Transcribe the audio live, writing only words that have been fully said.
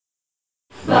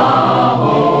the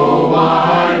whole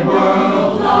wide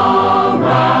world around.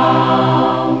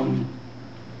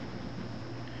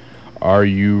 Are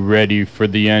you ready for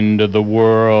the end of the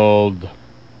world?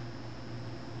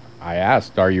 I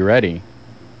asked, are you ready?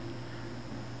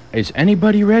 Is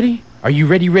anybody ready? Are you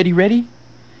ready, ready?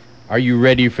 Are you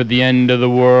ready for the end of the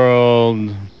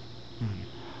world?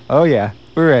 Oh, yeah,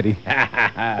 we're ready.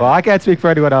 Well, I can't speak for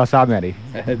anyone else. I'm ready.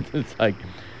 It's like,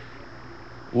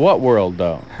 what world,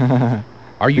 though?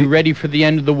 Are you ready for the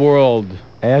end of the world?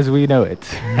 As we know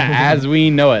it. As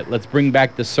we know it. Let's bring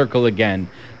back the circle again.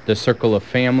 The circle of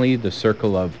family, the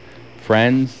circle of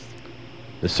friends,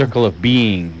 the circle of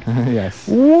being. Yes.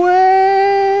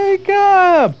 Wake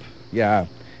up! Yeah.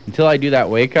 Until I do that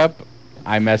wake up,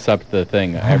 I mess up the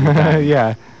thing every time.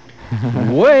 Yeah.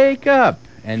 Wake up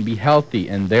and be healthy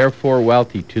and therefore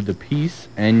wealthy to the peace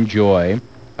and joy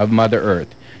of Mother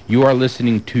Earth. You are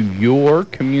listening to your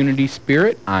community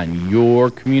spirit on your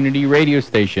community radio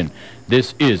station.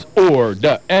 This is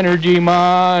the Energy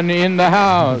Man in the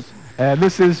house. And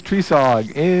this is Tree Song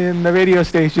in the radio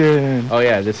station. Oh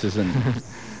yeah, this isn't.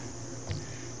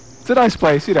 It's a nice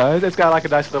place, you know. It's got like a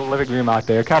nice little living room out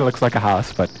there. It kind of looks like a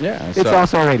house, but Yeah, it's so-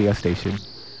 also a radio station.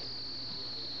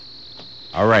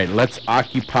 All right, let's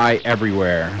occupy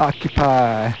everywhere.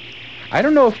 Occupy. I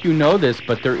don't know if you know this,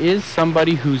 but there is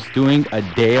somebody who's doing a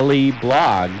daily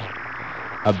blog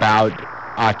about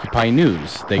Occupy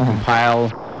News. They compile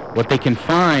what they can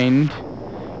find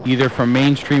either from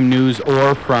mainstream news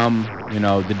or from,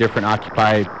 the different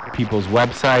Occupy people's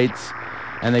websites,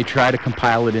 and they try to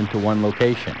compile it into one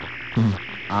location.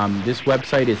 This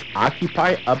website is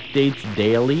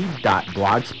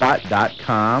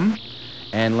occupyupdatesdaily.blogspot.com,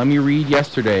 and let me read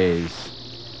yesterday's.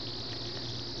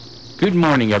 Good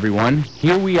morning, everyone.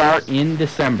 Here we are in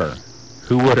December.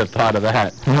 Who would have thought of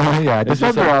that? Yeah,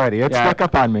 December already. It snuck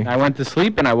up on me. I went to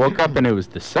sleep and I woke up and it was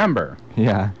December.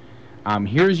 Yeah.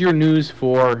 Here's your news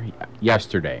for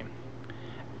yesterday.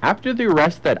 After the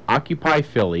arrest at Occupy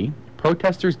Philly,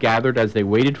 protesters gathered as they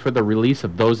waited for the release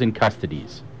of those in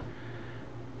custodies.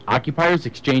 Occupiers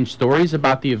exchanged stories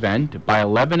about the event. By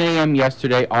 11 a.m.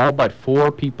 yesterday, all but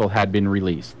 4 people had been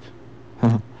released.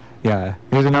 Yeah.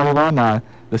 Here's another one.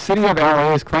 The city of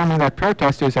LA is claiming that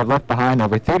protesters have left behind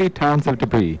over 30 tons of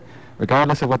debris.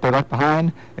 Regardless of what they left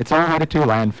behind, it's all headed to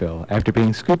landfill after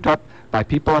being scooped up by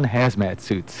people in hazmat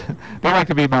suits. They like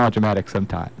to be melodramatic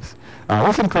sometimes.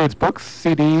 This includes books,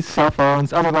 CDs, cell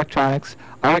phones, other electronics,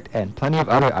 art, and plenty of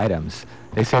other items.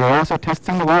 They say they're also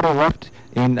testing the water left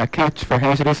in a catch for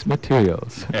hazardous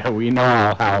materials. Yeah, we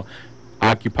know how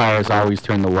occupiers always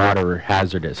turn the water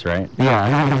hazardous, right?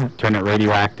 Yeah. Turn it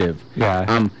radioactive.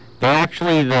 Yeah.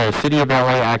 The city of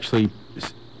LA actually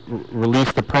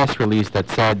released a press release that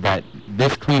said that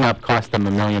this cleanup cost them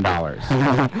 $1 million.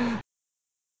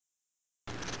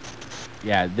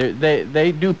 Yeah,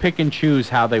 they do pick and choose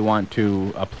how they want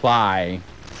to apply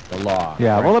the law.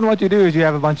 Yeah, right? well, then what you do is you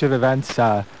have a bunch of events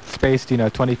spaced,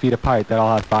 20 feet apart that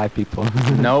all have 5 people.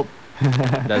 Nope,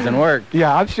 doesn't work.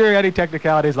 Yeah, I'm sure any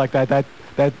technicalities like that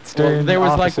stern Well, there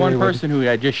was like officer one would- person who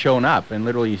had just shown up and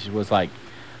literally was like,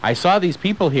 I saw these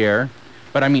people here,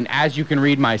 but I mean, as you can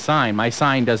read my sign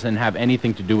doesn't have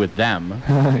anything to do with them.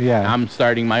 Yeah. I'm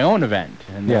starting my own event.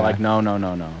 And they're Yeah. like, no.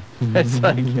 It's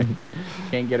like,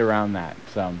 can't get around that.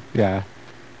 So Yeah.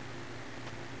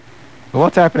 Well,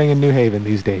 what's happening in New Haven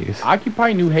these days?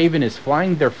 Occupy New Haven is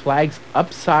flying their flags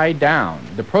upside down.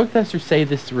 The protesters say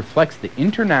this reflects the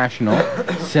international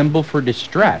symbol for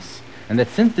distress, and that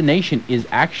since the nation is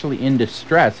actually in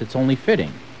distress, it's only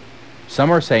fitting.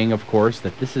 Some are saying, of course,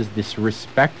 that this is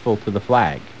disrespectful to the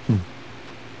flag.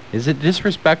 Is it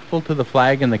disrespectful to the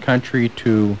flag and the country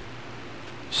to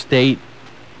state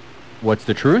what's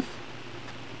the truth?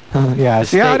 Yeah,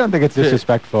 see, I don't think it's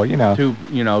disrespectful, To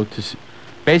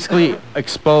basically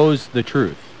expose the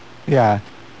truth. Yeah.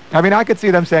 I mean, I could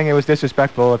see them saying it was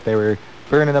disrespectful if they were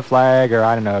burning the flag or,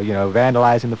 I don't know,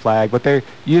 vandalizing the flag, but they're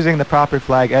using the proper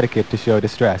flag etiquette to show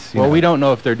distress. Well, we don't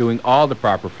know if they're doing all the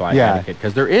proper flag etiquette,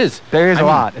 because there is. There is a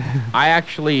lot. I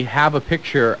actually have a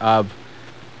picture of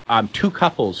 2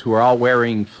 couples who are all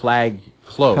wearing flag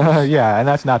clothes. Yeah, and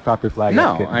that's not proper flag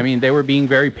etiquette. No, I mean, they were being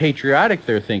very patriotic,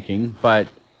 they're thinking, but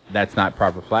that's not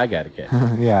proper flag etiquette.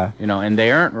 Yeah. And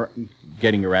they aren't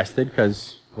getting arrested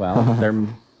because, well, they're,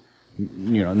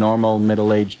 normal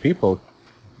middle-aged people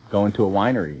going to a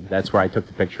winery. That's where I took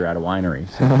the picture at a winery.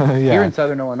 So. Yeah. Here in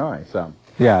Southern Illinois, so.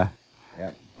 Yeah.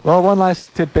 Yep. Well, one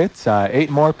last tidbit. 8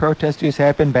 more protesters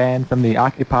have been banned from the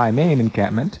Occupy Main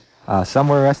encampment. Some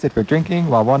were arrested for drinking,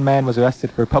 while one man was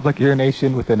arrested for public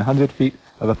urination within 100 feet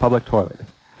of a public toilet.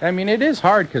 I mean, it is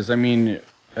hard because,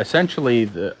 essentially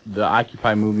the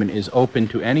Occupy movement is open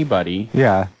to anybody.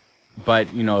 Yeah.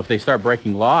 But, you know, if they start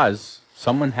breaking laws,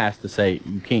 someone has to say,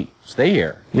 you can't stay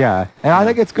here. Yeah, and I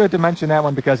think it's good to mention that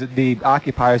one because the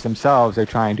occupiers themselves are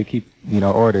trying to keep,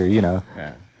 order, Yeah.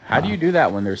 How do you do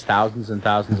that when there's thousands and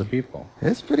thousands of people?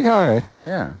 It's pretty hard.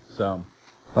 Yeah, so.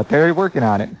 But they're working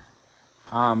on it.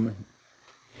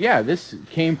 Yeah, this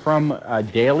came from a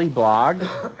daily blog.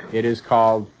 It is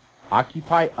called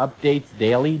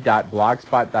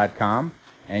occupyupdatesdaily.blogspot.com,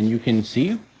 and you can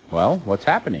see, well, what's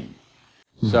happening.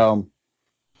 So,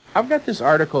 I've got this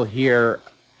article here,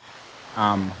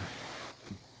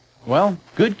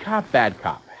 Good Cop, Bad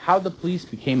Cop, How the Police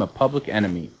Became a Public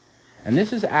Enemy. And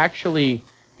this is actually,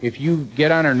 if you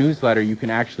get on our newsletter, you can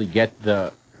actually get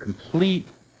the complete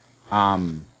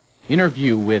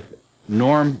interview with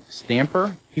Norm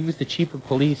Stamper. He was the chief of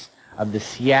police of the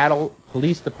Seattle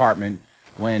Police Department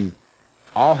when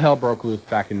all hell broke loose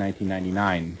back in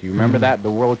 1999. Do you remember that? The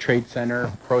World Trade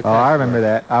Center protest? Oh, I remember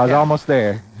that. I was almost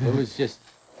there. It was just...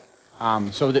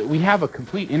 so that we have a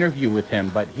complete interview with him,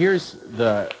 but here's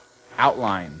the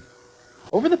outline.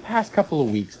 Over the past couple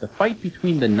of weeks, the fight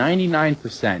between the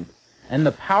 99% and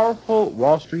the powerful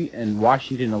Wall Street and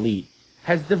Washington elite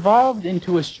has devolved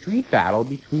into a street battle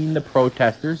between the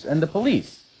protesters and the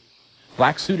police.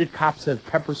 Black-suited cops have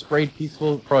pepper-sprayed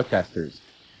peaceful protesters,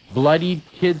 bloodied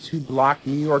kids who blocked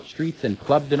New York streets, and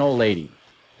clubbed an old lady.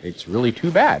 It's really too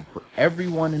bad for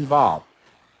everyone involved.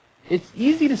 It's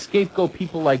easy to scapegoat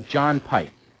people like John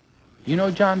Pike. You know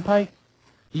John Pike?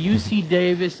 The UC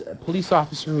Davis police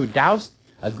officer who doused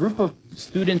a group of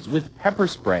students with pepper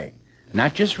spray.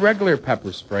 Not just regular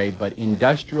pepper spray, but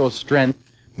industrial-strength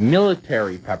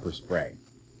military pepper spray.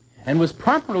 And was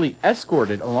promptly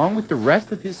escorted along with the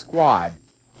rest of his squad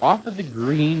off of the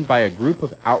green by a group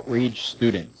of outraged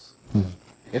students.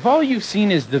 If all you've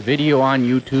seen is the video on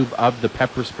YouTube of the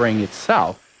pepper spraying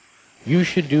itself, you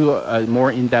should do a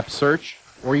more in-depth search,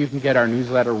 or you can get our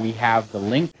newsletter. We have the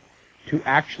link to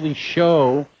actually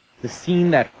show the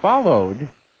scene that followed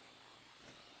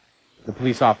the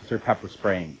police officer pepper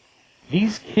spraying.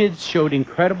 These kids showed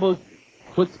incredible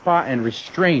chutzpah and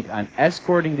restraint on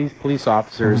escorting these police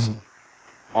officers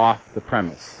off the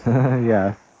premise.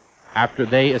 Yeah. After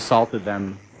they assaulted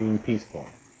them being peaceful.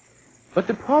 But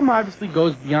the problem obviously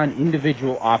goes beyond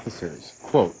individual officers.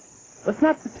 Quote, let's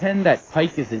not pretend that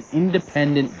Pike is an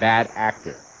independent bad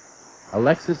actor.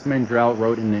 Alexis Mandrell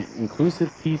wrote in an inclusive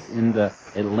piece in The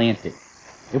Atlantic.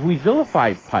 If we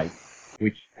vilify Pike,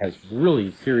 which has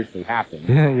really seriously happened,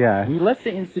 Yeah. we let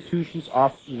the institutions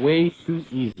off way too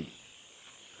easy.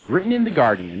 Written in The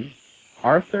Guardian,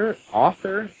 author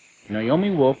Naomi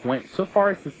Wolf went so far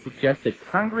as to suggest that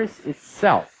Congress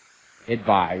itself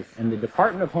advised and the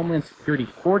Department of Homeland Security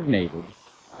coordinated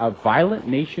a violent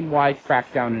nationwide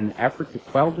crackdown in an effort to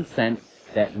quell dissent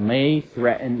that may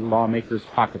threaten lawmakers'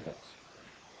 pocketbooks.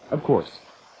 Of course,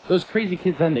 those crazy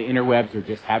kids on the interwebs are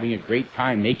just having a great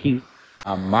time making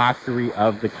a mockery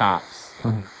of the cops.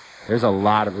 There's a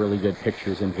lot of really good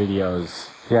pictures and videos.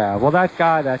 Yeah, well, that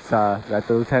guy, that the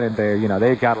lieutenant there,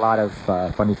 they've got a lot of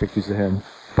funny pictures of him.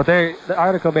 But the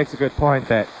article makes a good point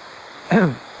that,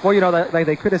 well, like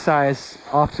they criticize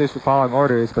officers for following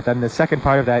orders, but then the second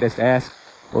part of that is to ask,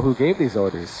 well, who gave these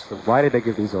orders? Why did they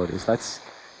give these orders? Let's,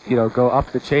 go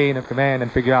up the chain of command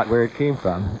and figure out where it came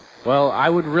from. Well, I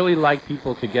would really like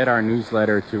people to get our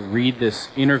newsletter to read this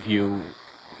interview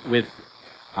with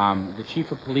the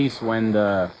chief of police when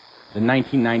the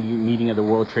 1990 meeting of the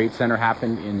World Trade Center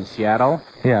happened in Seattle.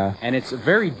 Yeah. And it's a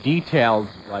very detailed,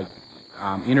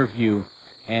 interview.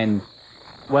 And,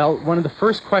 well, one of the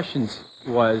first questions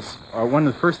was, or one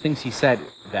of the first things he said,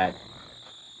 that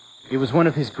it was one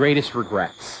of his greatest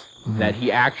regrets, that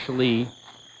he actually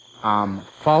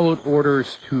followed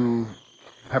orders to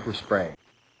pepper spray.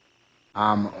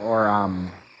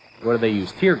 What do they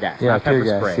use? Tear gas, not pepper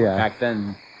spray. Yeah. Back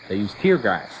then, they used tear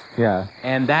gas. Yeah.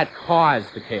 And that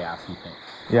caused the chaos, he thinks.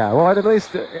 Yeah, well, at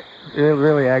least it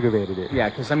really aggravated it. Yeah,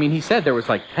 because, he said there was,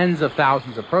 tens of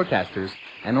thousands of protesters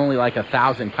and only,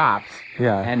 1,000 cops.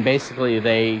 Yeah. And basically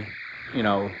they,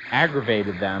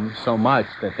 aggravated them so much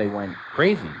that they went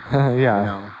crazy.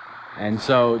 Yeah. And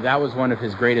so that was one of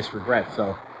his greatest regrets.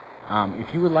 So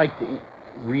if you would like to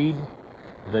read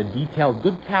the detailed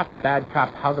Good Cop, Bad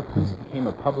Cop, How the Police Became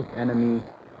a Public Enemy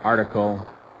article,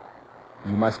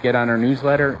 you must get on our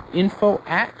newsletter,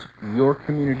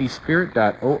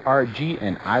 info@yourcommunityspirit.org,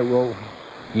 and I will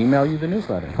email you the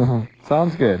newsletter.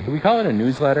 Sounds good. Do we call it a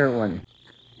newsletter when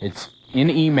it's in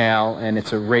email, and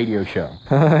it's a radio show.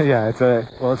 Yeah, it's a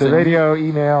radio,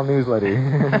 email,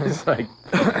 newsletter. It's like,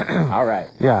 all right.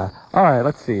 Yeah. All right,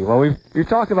 let's see. Well, we've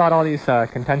talked about all these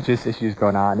contentious issues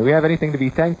going on. Do we have anything to be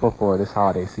thankful for this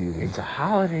holiday season? It's a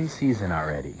holiday season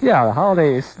already. Yeah, the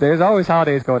holidays. There's always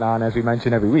holidays going on, as we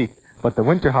mention every week. But the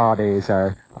winter holidays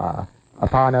are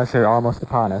upon us, or almost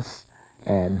upon us.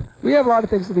 And we have a lot of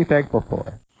things to be thankful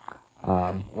for.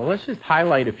 Well, let's just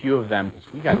highlight a few of them,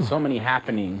 because we got so many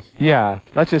happenings. Yeah,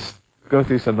 let's just go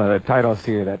through some of the titles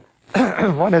here.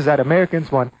 That one is that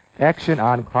Americans want action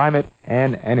on climate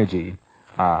and energy.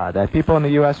 That people in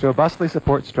the U.S. robustly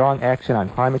support strong action on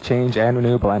climate change and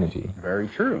renewable energy. Very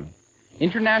true.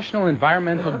 International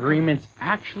environmental agreements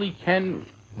actually can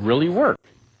really work.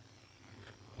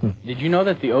 Did you know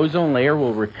that the ozone layer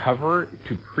will recover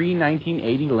to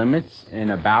pre-1980 limits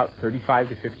in about 35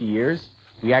 to 50 years?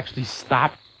 We actually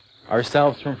stopped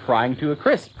ourselves from frying to a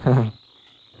crisp.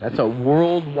 That's a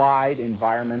worldwide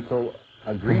environmental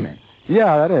agreement.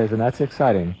 Yeah, that is, and that's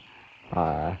exciting.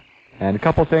 And a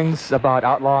couple things about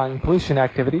outlawing pollution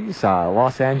activities.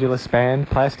 Los Angeles banned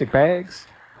plastic bags.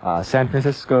 San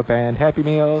Francisco banned Happy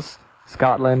Meals.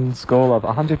 Scotland's goal of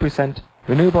 100%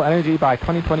 renewable energy by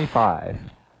 2025.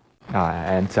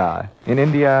 And in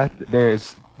India,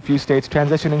 there's a few states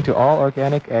transitioning to all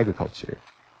organic agriculture.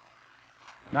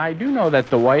 Now, I do know that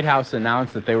the White House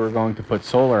announced that they were going to put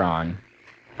solar on.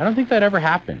 I don't think that ever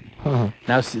happened.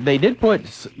 Now, they did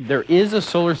there is a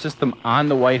solar system on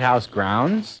the White House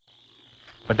grounds,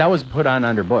 but that was put on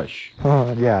under Bush.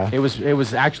 Yeah. It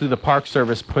was actually the Park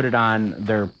Service put it on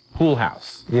their pool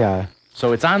house. Yeah.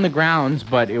 So it's on the grounds,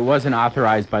 but it wasn't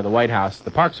authorized by the White House.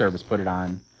 The Park Service put it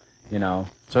on,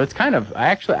 So it's kind of,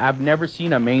 I've never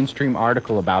seen a mainstream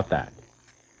article about that.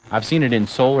 I've seen it in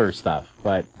solar stuff,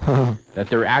 but that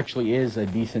there actually is a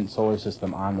decent solar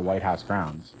system on the White House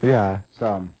grounds. Yeah.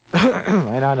 So,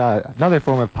 and on another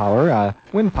form of power,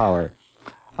 wind power.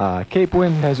 Cape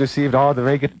Wind has received all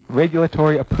the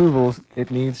regulatory approvals it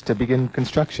needs to begin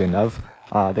construction of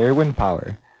their wind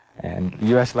power. And the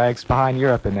U.S. lags behind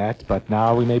Europe in that, but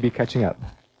now we may be catching up.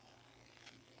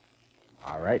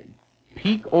 All right.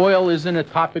 Peak oil isn't a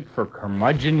topic for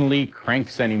curmudgeonly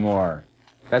cranks anymore.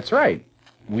 That's right.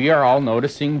 We are all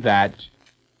noticing that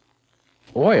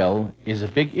oil is a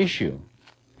big issue,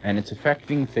 and it's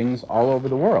affecting things all over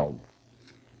the world.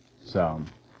 So,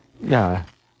 yeah.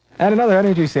 And another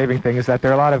energy-saving thing is that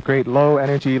there are a lot of great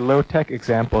low-energy, low-tech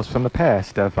examples from the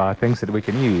past of things that we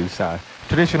can use.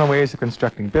 Traditional ways of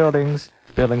constructing buildings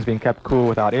being kept cool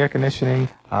without air conditioning,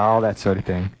 all that sort of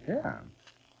thing. Yeah.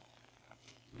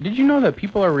 Did you know that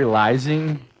people are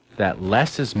realizing that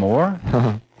less is more?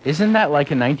 Isn't that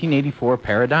like a 1984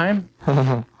 paradigm?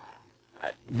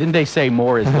 Didn't they say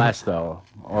more is less, though?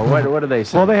 Or what do they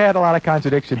say? Well, they had a lot of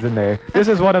contradictions in there. This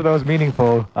is one of those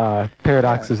meaningful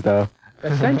paradoxes, though.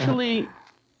 Essentially,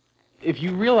 if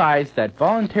you realize that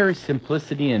voluntary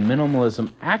simplicity and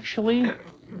minimalism actually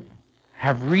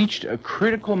have reached a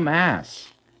critical mass,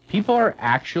 people are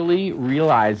actually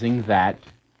realizing that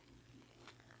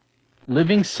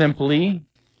living simply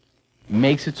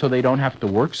makes it so they don't have to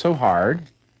work so hard,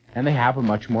 and they have a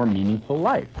much more meaningful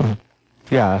life.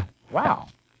 Yeah. Wow.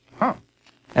 Huh.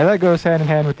 And that goes hand in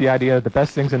hand with the idea that the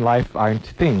best things in life aren't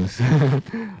things.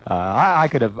 I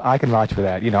can vouch for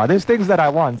that. There's things that I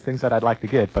want, things that I'd like to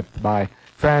get, but my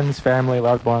friends, family,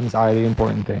 loved ones are the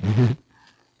important thing.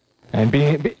 And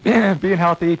being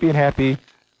healthy, being happy,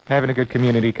 having a good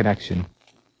community connection.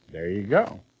 There you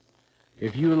go.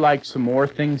 If you would like some more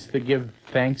things to give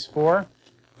thanks for,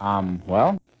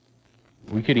 well,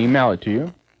 we could email it to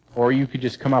you, or you could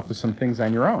just come up with some things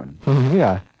on your own.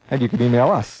 Yeah, and you could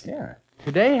email us. Yeah.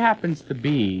 Today happens to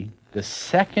be the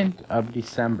 2nd of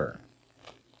December.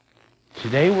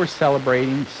 Today we're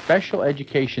celebrating Special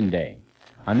Education Day.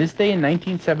 On this day in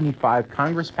 1975,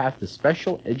 Congress passed the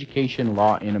Special Education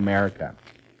Law in America.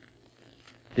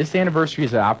 This anniversary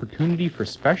is an opportunity for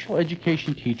special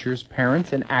education teachers,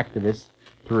 parents, and activists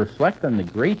to reflect on the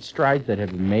great strides that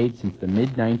have been made since the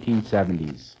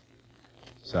mid-1970s.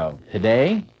 So,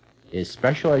 today is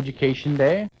Special Education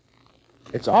Day.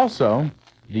 It's also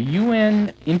the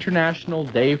UN International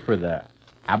Day for the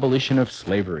Abolition of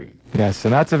Slavery. Yes,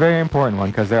 and that's a very important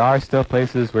one, because there are still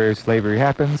places where slavery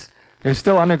happens. There's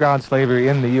still underground slavery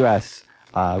in the U.S.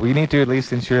 We need to at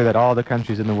least ensure that all the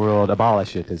countries in the world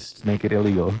abolish it, make it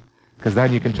illegal, because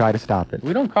then you can try to stop it.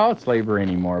 We don't call it slavery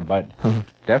anymore, but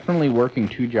definitely working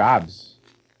 2 jobs.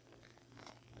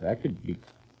 That could be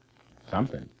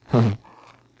something.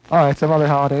 All right, some other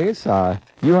holidays.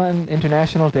 UN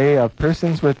International Day of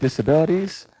Persons with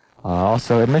Disabilities.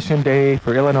 Also, admission day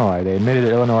for Illinois. They admitted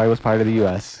that Illinois was part of the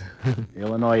U.S.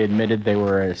 Illinois admitted they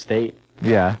were a state.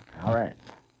 Yeah. All right.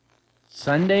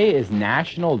 Sunday is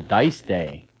National Dice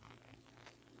Day.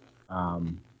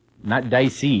 Not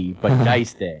dicey, but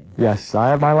dice day. Yes, I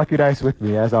have my lucky dice with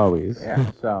me, as always.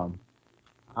 Yeah, so.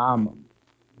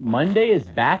 Monday is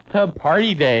bathtub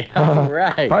party day. All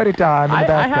right. Party time in the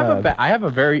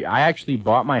bathtub. I actually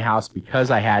bought my house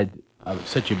because I had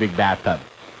such a big bathtub.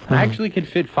 And I actually could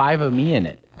fit 5 of me in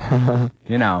it.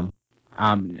 You know.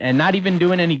 And not even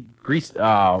doing any grease.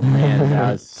 Oh,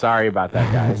 man. Sorry about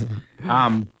that, guys.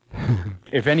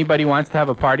 If anybody wants to have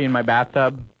a party in my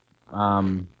bathtub,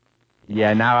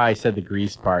 yeah, now I said the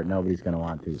grease part. Nobody's going to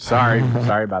want to. Sorry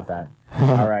about that.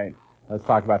 All right. Let's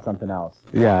talk about something else.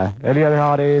 Yeah. Any other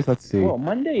holidays? Let's see. Well,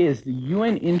 Monday is the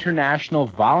UN International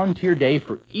Volunteer Day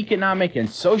for Economic and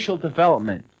Social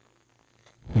Development.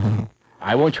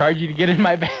 I won't charge you to get in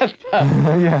my bathtub.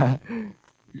 Yeah.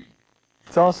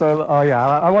 It's also, oh yeah,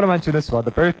 I want to mention this one,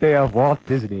 the birthday of Walt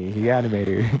Disney, the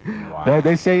animator. Wow.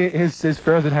 They say his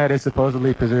frozen head is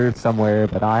supposedly preserved somewhere,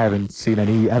 but I haven't seen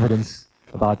any evidence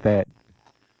about that.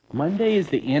 Monday is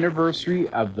the anniversary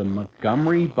of the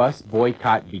Montgomery bus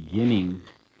boycott beginning.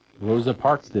 Rosa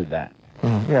Parks did that.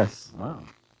 Yes. Wow.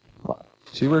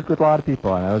 She worked with a lot of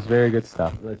people, and that was very good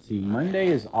stuff. Let's see. Monday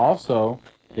is also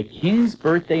the King's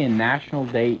birthday and National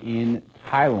Day in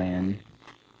Thailand.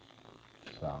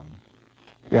 So,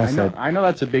 Yes, I know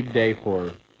that's a big day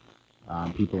for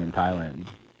people in Thailand.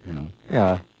 You know.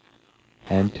 Yeah.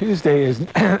 And Tuesday is,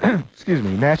 excuse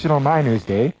me, National Miners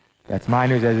Day. That's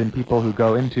miners as in people who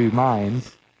go into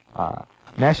mines.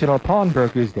 National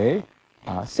Pawnbrokers Day.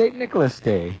 St. Nicholas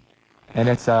Day. And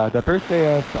it's the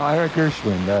birthday of Eric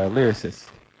Gershwin, the lyricist.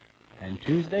 And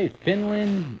Tuesday,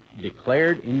 Finland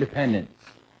declared independence.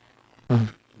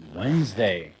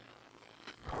 Wednesday,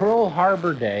 Pearl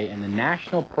Harbor Day and the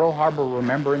National Pearl Harbor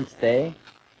Remembrance Day.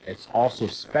 It's also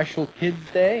Special Kids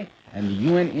Day and the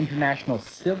UN International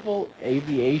Civil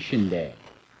Aviation Day.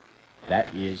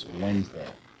 That is Wednesday.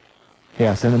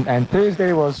 Yes, and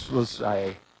Thursday was both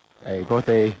a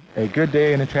good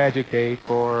day and a tragic day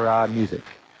for music.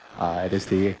 It is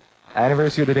the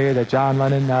anniversary of the day that John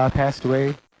Lennon passed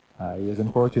away. He was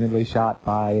unfortunately shot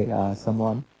by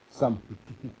someone.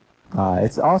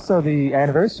 It's also the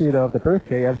anniversary of the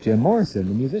birthday of Jim Morrison,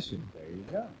 the musician. There you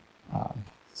go.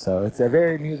 So it's a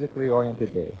very musically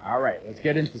oriented day. All right, let's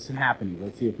get into some happenings.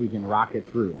 Let's see if we can rock it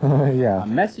through. Yeah. A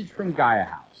message from Gaia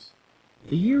House.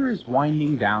 The year is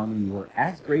winding down, and we're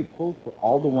as grateful for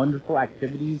all the wonderful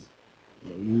activities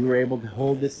that we were able to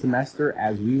hold this semester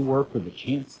as we were for the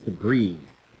chance to breathe.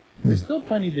 There's still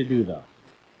plenty to do, though.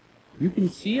 You can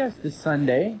see us this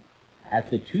Sunday at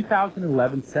the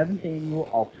 2011 7th Annual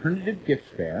Alternative Gift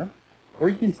Fair, or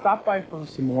you can stop by for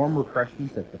some warm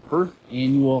refreshments at the 1st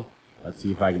Annual, let's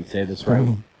see if I can say this right,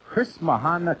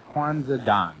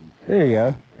 Christmahanukwanzadan. There you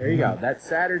go. There you go. That's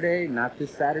Saturday, not this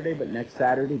Saturday, but next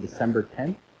Saturday, December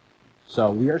 10th.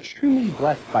 So we are extremely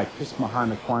blessed by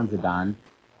Christmahanukwanzadan,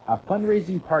 a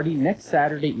fundraising party next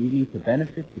Saturday evening to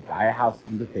benefit the Gaia House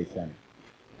Interfaith Center.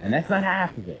 And that's not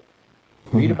half of it.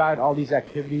 Read about all these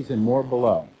activities and more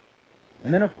below.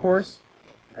 And then, of course,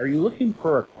 are you looking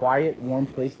for a quiet, warm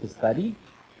place to study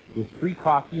with free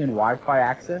coffee and Wi-Fi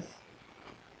access?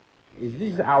 Is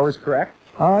these hours correct?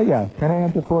 Yeah, 10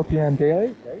 a.m. to 4 p.m.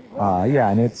 daily. There you go. Yeah,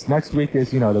 and it's next week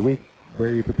is, the week where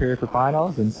you prepare for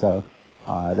finals, and so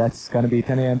that's going to be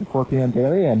 10 a.m. to 4 p.m.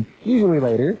 daily, and usually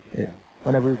later,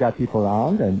 whenever we've got people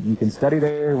around, and you can study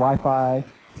there, Wi-Fi,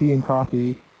 tea and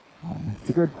coffee. It's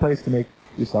a good place to make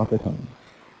yourself at home.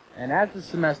 And as the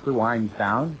semester winds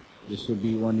down, this will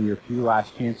be one of your few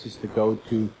last chances to go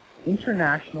to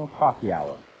International Coffee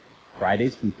Hour,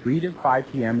 Fridays from 3 to 5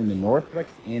 p.m. in the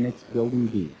Northwest Annex Building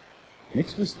B,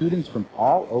 mixed with students from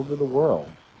all over the world.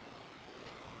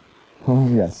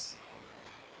 Yes.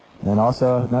 And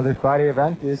also another Friday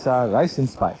event is Rice and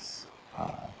Spice,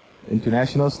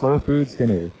 International Slow Foods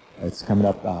Dinner. It's coming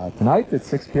up tonight at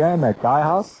 6 p.m. at Gaia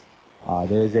House.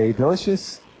 There's a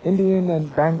delicious Indian and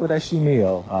Bangladeshi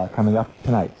meal coming up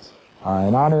tonight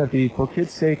in honor of the For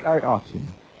Kids' Sake art auction,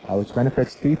 which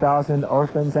benefits 3,000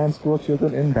 orphans and school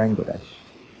children in Bangladesh.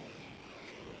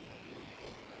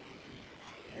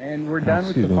 And we're done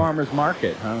with the farmer's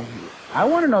market, huh? I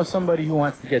want to know somebody who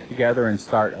wants to get together and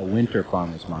start a winter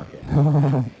farmer's market.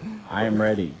 I am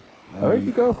ready. Oh, you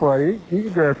could go for it. You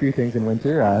could grow a few things in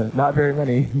winter. Not very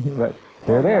many, but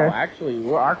they're there. No,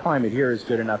 actually, our climate here is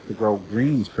good enough to grow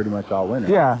greens pretty much all winter.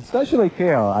 Yeah, especially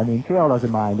kale. I mean, kale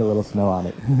doesn't mind a little snow on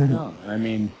it. No, I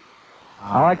mean...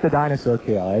 I like the dinosaur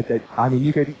kale. I mean,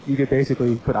 you could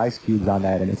basically put ice cubes on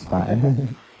that and it's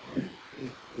fine.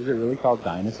 Is it really called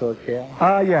dinosaur kale?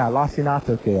 Yeah,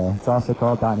 lacinato kale. It's also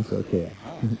called dinosaur kale.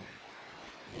 Oh.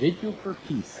 Vigil for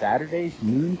Peace, Saturdays,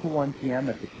 noon to 1 p.m.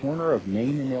 at the corner of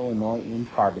Main and Illinois in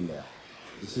Carbondale.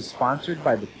 This is sponsored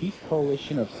by the Peace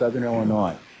Coalition of Southern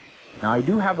Illinois. Now, I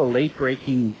do have a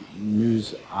late-breaking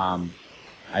news.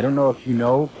 I don't know if you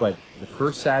know, but the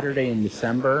first Saturday in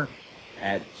December,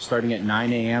 starting at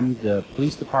 9 a.m., the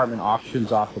police department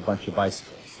auctions off a bunch of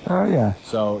bicycles. Oh, yeah.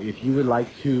 So if you would like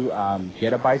to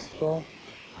get a bicycle,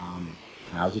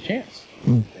 now's a chance.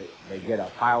 Mm. They get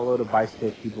a pile load of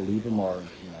bicycles, people leave them or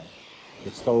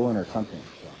get stolen or something.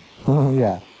 So.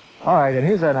 Yeah. All right, and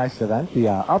here's a nice event, the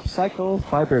Upcycle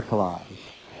Fiber Collage.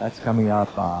 That's coming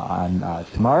up on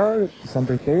tomorrow,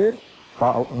 December 3rd,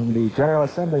 following the General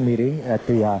Assembly meeting at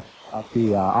the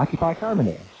Occupy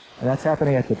Carbondale. And that's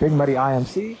happening at the Big Muddy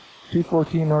IMC,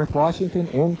 214 North Washington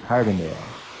in Carbondale.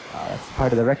 That's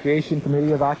part of the Recreation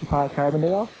Committee of Occupy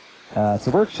Carbondale. It's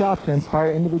a workshop to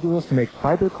inspire individuals to make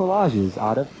fiber collages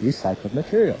out of recycled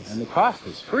materials. And the cost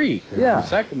is free, because Yeah.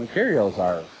 recycled materials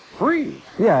are free.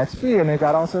 Yeah, it's free, and they've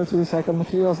got all sorts of recycled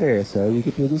materials there, so you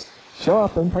can just show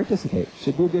up and participate.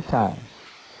 Should be a good time.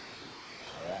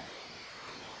 All right.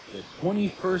 The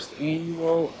 21st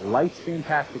Annual Lights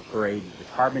Fantastic Parade at the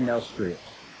Carbondale Street.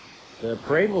 The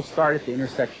parade will start at the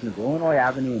intersection of Illinois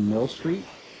Avenue and Mill Street.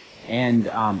 And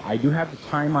I do have the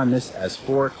time on this as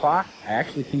 4 o'clock. I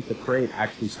actually think the parade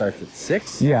actually starts at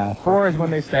 6. Yeah, 4 is when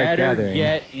they start Better gathering.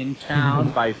 get in town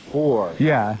by 4.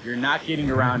 Yeah. You're not getting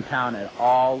around town at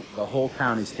all. The whole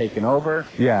town is taken over.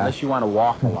 Yeah. Unless you want to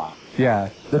walk a lot. Yeah,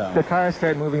 the cars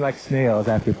start moving like snails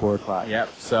after 4 o'clock. Yep.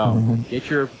 So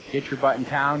get your butt in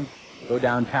town. Go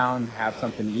downtown. Have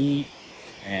something to eat.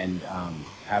 And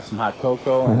have some hot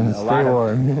cocoa. And Stay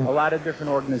warm. a lot of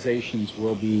different organizations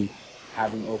will be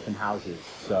having open houses.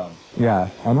 So yeah,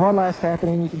 and one last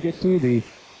happening you can get to, the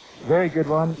very good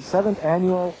one, 7th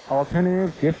Annual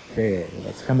Alternative Gift Fair.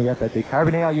 That's coming up at the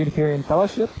Carbondale Unitarian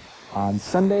Fellowship on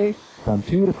Sunday from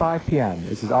 2 to 5 p.m.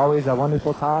 This is always a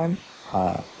wonderful time.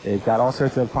 They've got all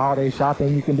sorts of holiday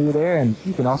shopping you can do there, and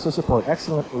you can also support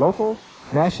excellent local,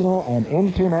 national, and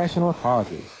international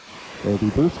causes. There will be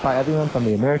booths by everyone from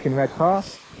the American Red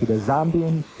Cross to the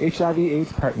Zambian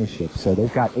HIV/AIDS Partnership. So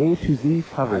they've got A to Z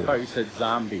covered. I thought you said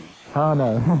zombie. Oh,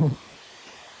 no.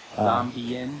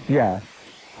 Zambian? Yeah.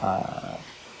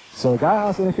 So Guy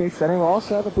House Interfaith Center will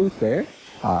also have a booth there.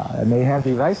 And they have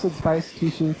the Rice and Spice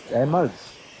t-shirts and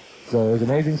mugs. So there's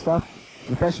amazing stuff.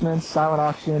 Refreshments, silent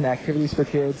auction, activities for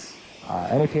kids,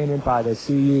 entertainment by the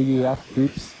CUUF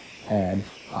groups, and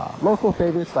local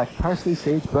favorites like Parsley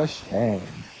Sagebrush Band.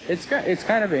 It's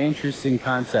kind of an interesting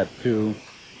concept to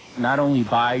not only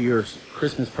buy your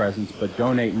Christmas presents, but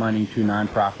donate money to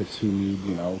nonprofits who need,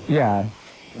 Yeah.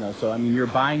 So I mean, you're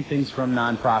buying things from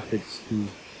nonprofits to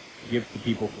give to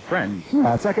people for friends.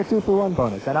 Yeah, it's like a 2-for-1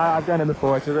 bonus, and I've done it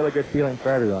before. It's a really good feeling for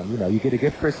everyone. You get a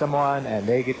gift for someone, and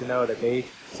they get to know that they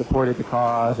supported the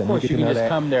cause, and Of course, you get you to can know just that.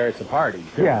 come there. It's a party.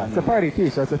 Too. Yeah, it's a party too,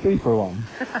 so it's a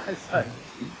 3-for-1.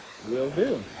 Will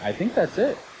do. I think that's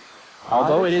it.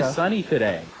 Although it is sunny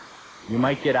today, you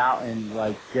might get out and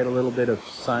get a little bit of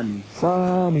sun.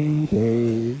 Sunny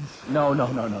days. No.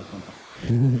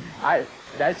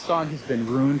 That song has been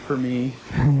ruined for me.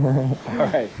 All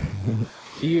right.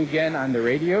 See you again on the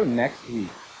radio next week.